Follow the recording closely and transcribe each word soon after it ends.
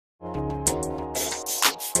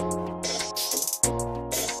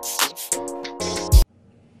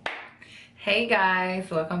Hey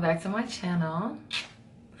guys, welcome back to my channel.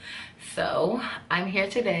 So I'm here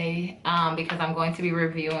today because I'm going to be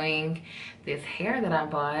reviewing this hair that I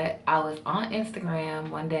bought. I was on Instagram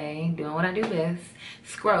one day doing what I do best,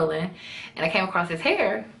 scrolling, and I came across this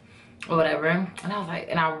hair or whatever, and I was like,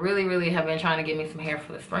 and I really have been trying to get me some hair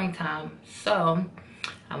for the springtime. So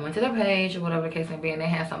I went to their page or whatever the case may be, and they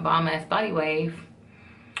had some bomb ass body wave,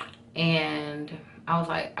 and I was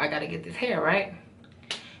like, I gotta get this hair, right?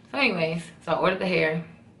 So anyways, so I ordered the hair.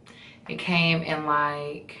 It came in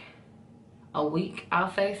like a week,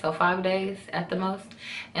 I'll say, so 5 days at the most.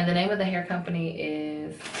 And the name of the hair company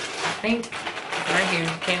is, I think it's right here,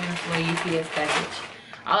 it came in this little UPS package.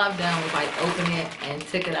 All I've done was like open it and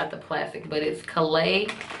took it out the plastic, but it's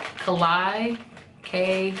Klaiyi,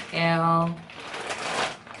 K-L,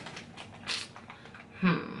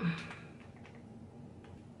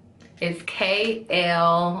 it's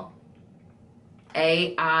K-L-A-I-Y-I,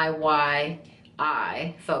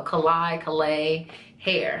 so Klaiyi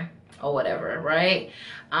Hair or whatever, right?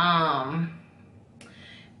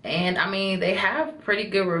 And I mean, they have pretty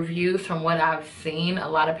good reviews from what I've seen. A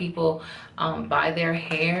lot of people buy their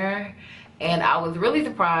hair, and I was really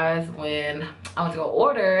surprised when I went to go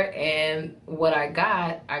order, and what I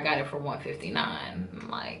got it for $159. I'm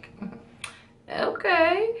like,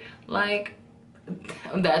 okay, like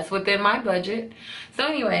that's within my budget. So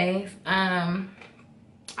anyways,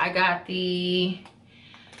 I got the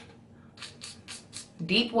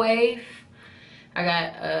deep wave. I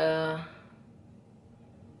got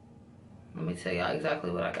let me tell y'all exactly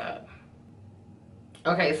what I got.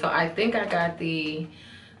 Okay, so I think I got the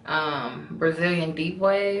Brazilian deep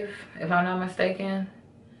wave, if I'm not mistaken.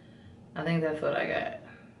 I think that's what I got,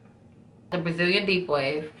 the Brazilian deep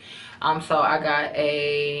wave. So I got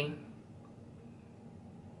a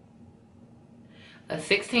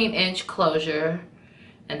 16-inch closure,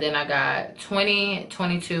 and then I got 20,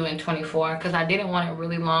 22, and 24 because I didn't want it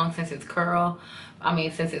really long since it's curly,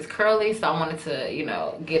 so I wanted to, you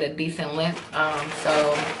know, get a decent length.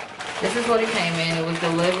 So this is what it came in. It was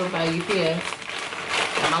delivered by UPS.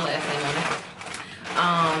 Got my last name on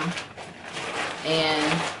it.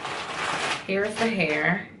 And here's the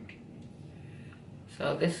hair.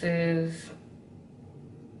 So this is,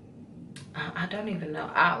 I don't even know.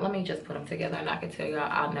 Let me just put them together and I can tell y'all.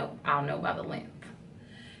 I'll know by the length.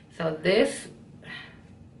 So this,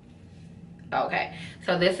 okay,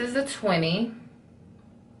 so this is the 20.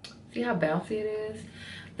 See how bouncy it is?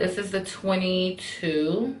 This is the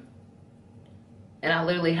 22. And I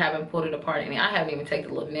literally haven't pulled it apart any. I haven't even taken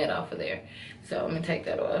the little net off of there. So let me take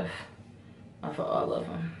that off of all of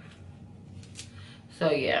them.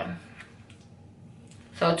 So yeah.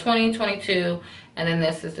 So 20, 22, and then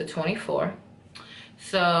this is the 24.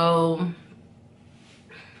 So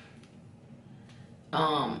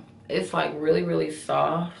it's like really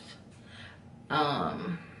soft.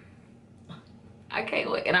 I can't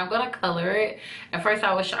wait, and I'm gonna color it. At first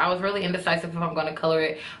I was really indecisive if I'm gonna color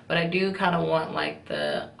it, but I do kind of want like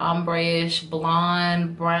the ombre-ish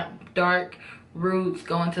blonde, brown, dark roots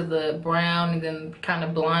going to the brown, and then kind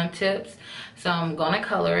of blonde tips. So I'm gonna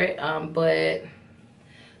color it. But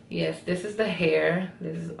yes, this is the hair.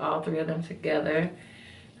 This is all three of them together.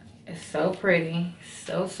 It's so pretty,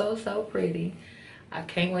 so pretty. I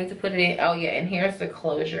can't wait to put it in. Oh yeah, and here's the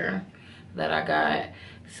closure that I got.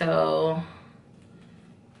 So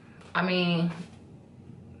I mean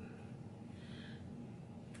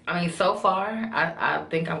so far I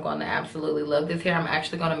think I'm going to absolutely love this hair. I'm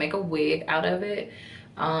actually going to make a wig out of it.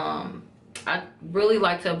 I really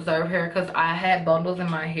like to observe hair because I had bundles in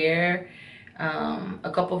my hair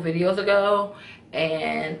a couple videos ago,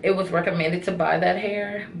 and it was recommended to buy that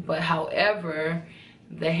hair, but however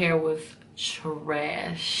the hair was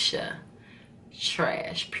trash,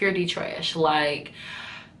 pure D trash. Like,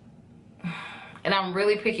 and I'm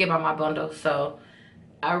really picky about my bundles, so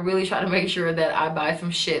I really try to make sure that I buy some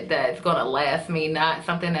shit that's gonna last me, not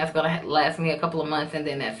something that's gonna last me a couple of months and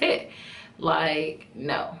then that's it. Like,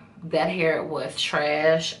 no, that hair was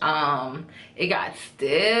trash. It got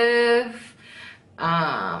stiff,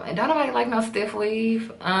 and don't nobody like no stiff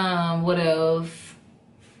weave. What else?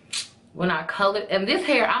 When I colored, and this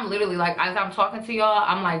hair, I'm literally like, as I'm talking to y'all,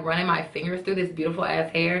 I'm like running my fingers through this beautiful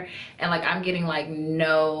ass hair, and like I'm getting like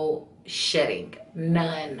no shedding,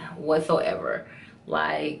 none whatsoever,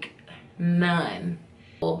 like none.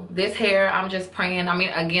 Well, this hair, I'm just praying. I mean,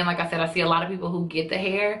 again, like I said, I see a lot of people who get the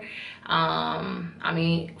hair. I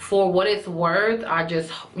mean, for what it's worth, I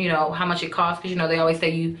just, you know, how much it costs, because you know they always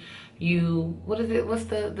say you what is it, what's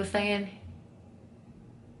the saying?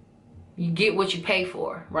 You get what you pay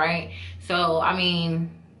for, right? So I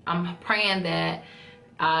mean, I'm praying that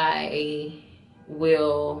I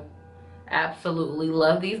will absolutely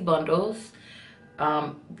love these bundles.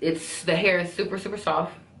 The hair is super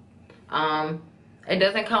soft. It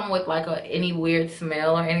doesn't come with like any weird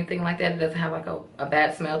smell or anything like that. It doesn't have like a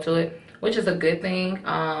bad smell to it, which is a good thing.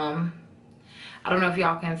 I don't know if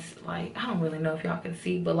y'all can, like, I don't really know if y'all can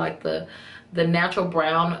see, but like the natural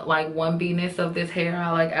brown, like 1B-ness of this hair, I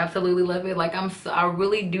like absolutely love it. Like I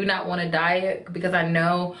really do not want to dye it because I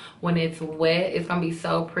know when it's wet, it's gonna be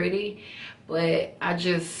so pretty. But I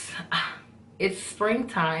just, it's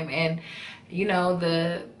springtime, and you know,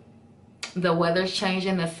 the weather's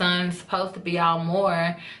changing, the sun's supposed to be out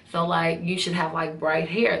more, so like you should have like bright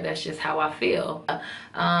hair. That's just how I feel. Like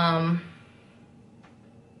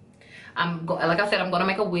I said, I'm gonna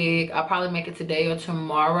make a wig. I'll probably make it today or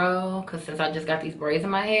tomorrow, because since I just got these braids in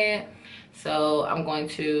my head, so I'm going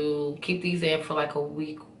to keep these in for like a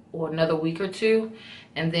week or another week or two,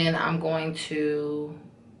 and then I'm going to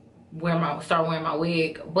start wearing my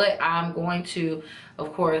wig. But I'm going to,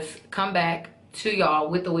 of course, come back to y'all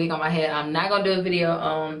with the wig on my head. I'm not gonna do a video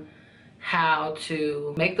on how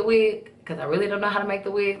to make the wig because I really don't know how to make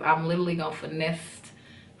the wig. I'm literally gonna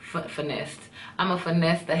I'm gonna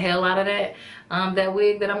finesse the hell out of that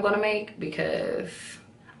wig that I'm gonna make, because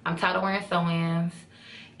I'm tired of wearing sew-ins,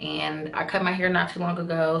 and I cut my hair not too long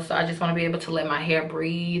ago, so I just want to be able to let my hair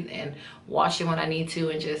breathe and wash it when I need to,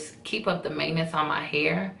 and just keep up the maintenance on my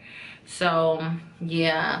hair. So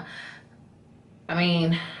yeah, I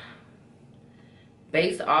mean,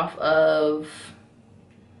 based off of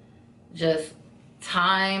just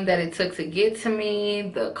time that it took to get to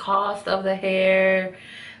me, the cost of the hair,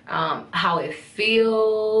 how it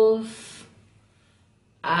feels,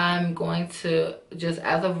 I'm going to, just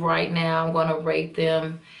as of right now, I'm going to rate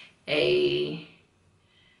them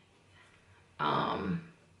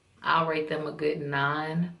I'll rate them a good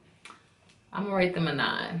 9. I'm gonna rate them a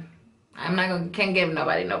 9. I'm not can't give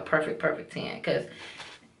nobody no perfect 10, because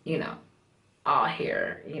you know, all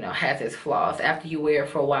hair, you know, has its flaws after you wear it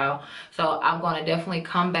for a while. So I'm gonna definitely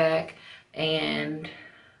come back and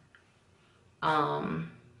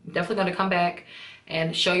definitely gonna come back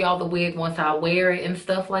and show y'all the wig once I wear it and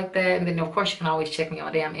stuff like that. And then of course you can always check me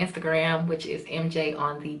on damn Instagram, which is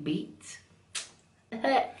MJONTHEBEAT.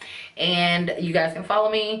 And you guys can follow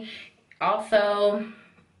me. Also,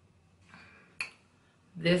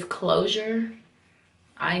 this closure,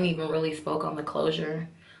 I ain't even really spoke on the closure.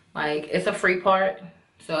 Like, it's a free part,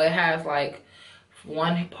 so it has like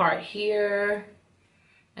one part here,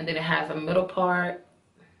 and then it has a middle part.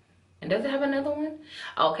 And does it have another one?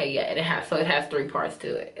 Okay, yeah, it has 3 parts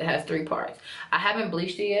to it. It has 3 parts. I haven't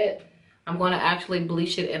bleached it yet. I'm going to actually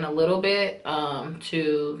bleach it in a little bit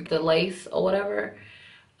to the lace or whatever.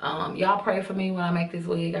 Y'all pray for me when I make this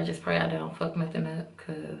wig. I just pray I don't fuck nothing up,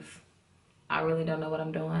 because I really don't know what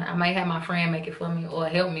I'm doing. I might have my friend make it for me or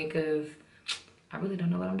help me, because I really don't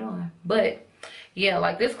know what I'm doing. But yeah,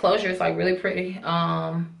 like this closure is like really pretty.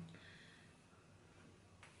 I'm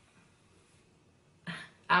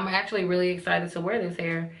actually really excited to wear this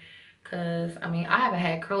hair, because I mean, I haven't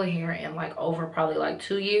had curly hair in like over probably like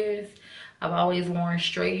 2 years. I've always worn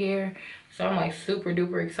straight hair, so I'm like super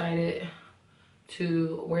duper excited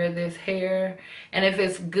to wear this hair. And if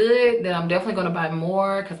it's good, then I'm definitely going to buy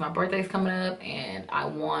more, because my birthday's coming up and I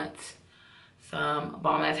want some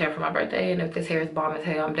bomb ass hair for my birthday. And if this hair is bomb as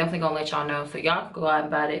hell, I'm definitely gonna let y'all know, so y'all can go out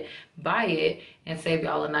and buy it and save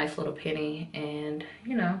y'all a nice little penny, and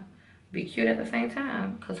you know, be cute at the same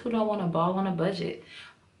time, because who don't want to ball on a budget?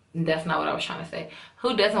 That's not what I was trying to say.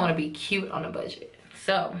 Who doesn't want to be cute on a budget?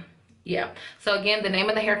 So yeah, so again, the name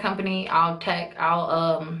of the hair company, I'll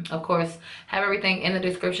of course have everything in the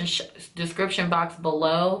description box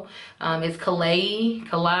below. It's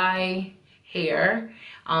Klaiyi Hair.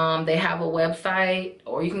 They have a website,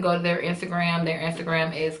 or you can go to their Instagram. Their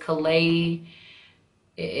Instagram is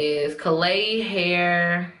Klaiyi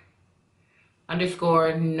Hair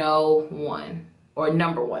 _no1 or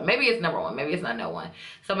number 1. Maybe it's number 1, maybe it's not no 1,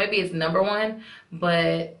 so maybe it's number 1.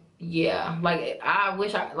 But yeah, like I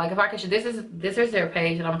wish if I could show, this is their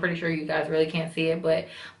page, and I'm pretty sure you guys really can't see it, but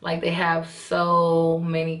like they have so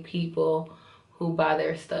many people who buy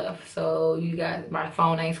their stuff. So you guys, my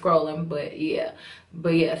phone ain't scrolling, but yeah,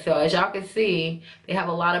 so as y'all can see, they have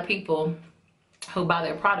a lot of people who buy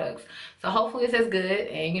their products. So hopefully it's as good,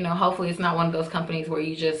 and you know, hopefully it's not one of those companies where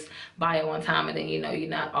you just buy it one time and then, you know, you're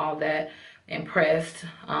not all that impressed.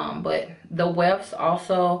 But the wefts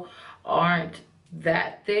also aren't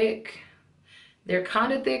that thick. They're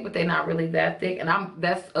kind of thick, but they're not really that thick, and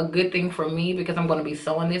that's a good thing for me, because I'm going to be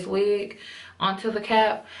sewing this wig onto the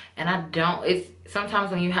cap, and it's sometimes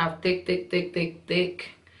when you have thick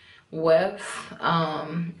wefts.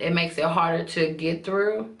 It makes it harder to get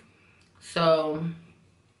through. So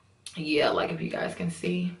yeah, like if you guys can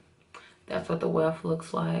see, that's what the weft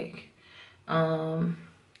looks like. I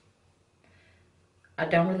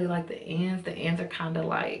don't really like the ends. The ends are kind of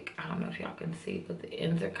like, I don't know if y'all can see, but the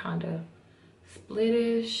ends are kind of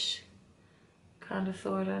splittish, kind of,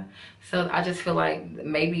 sort of. So I just feel like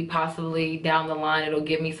maybe possibly down the line it'll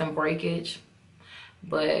give me some breakage.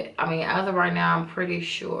 But I mean, as of right now, I'm pretty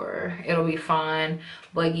sure it'll be fine.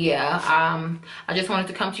 But yeah, I just wanted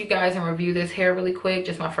to come to you guys and review this hair really quick,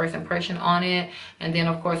 just my first impression on it. And then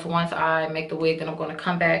of course, once I make the wig, then I'm going to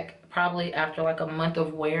come back probably after like a month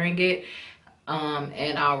of wearing it,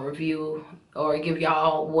 and I'll review or give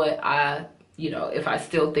y'all what I, you know, if I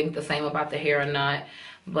still think the same about the hair or not.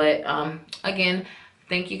 But again,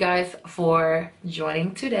 thank you guys for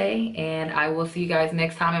joining today, and I will see you guys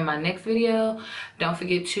next time in my next video. Don't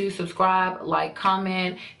forget to subscribe, like,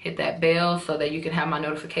 comment, hit that bell so that you can have my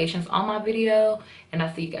notifications on my video, and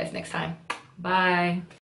I'll see you guys next time. Bye.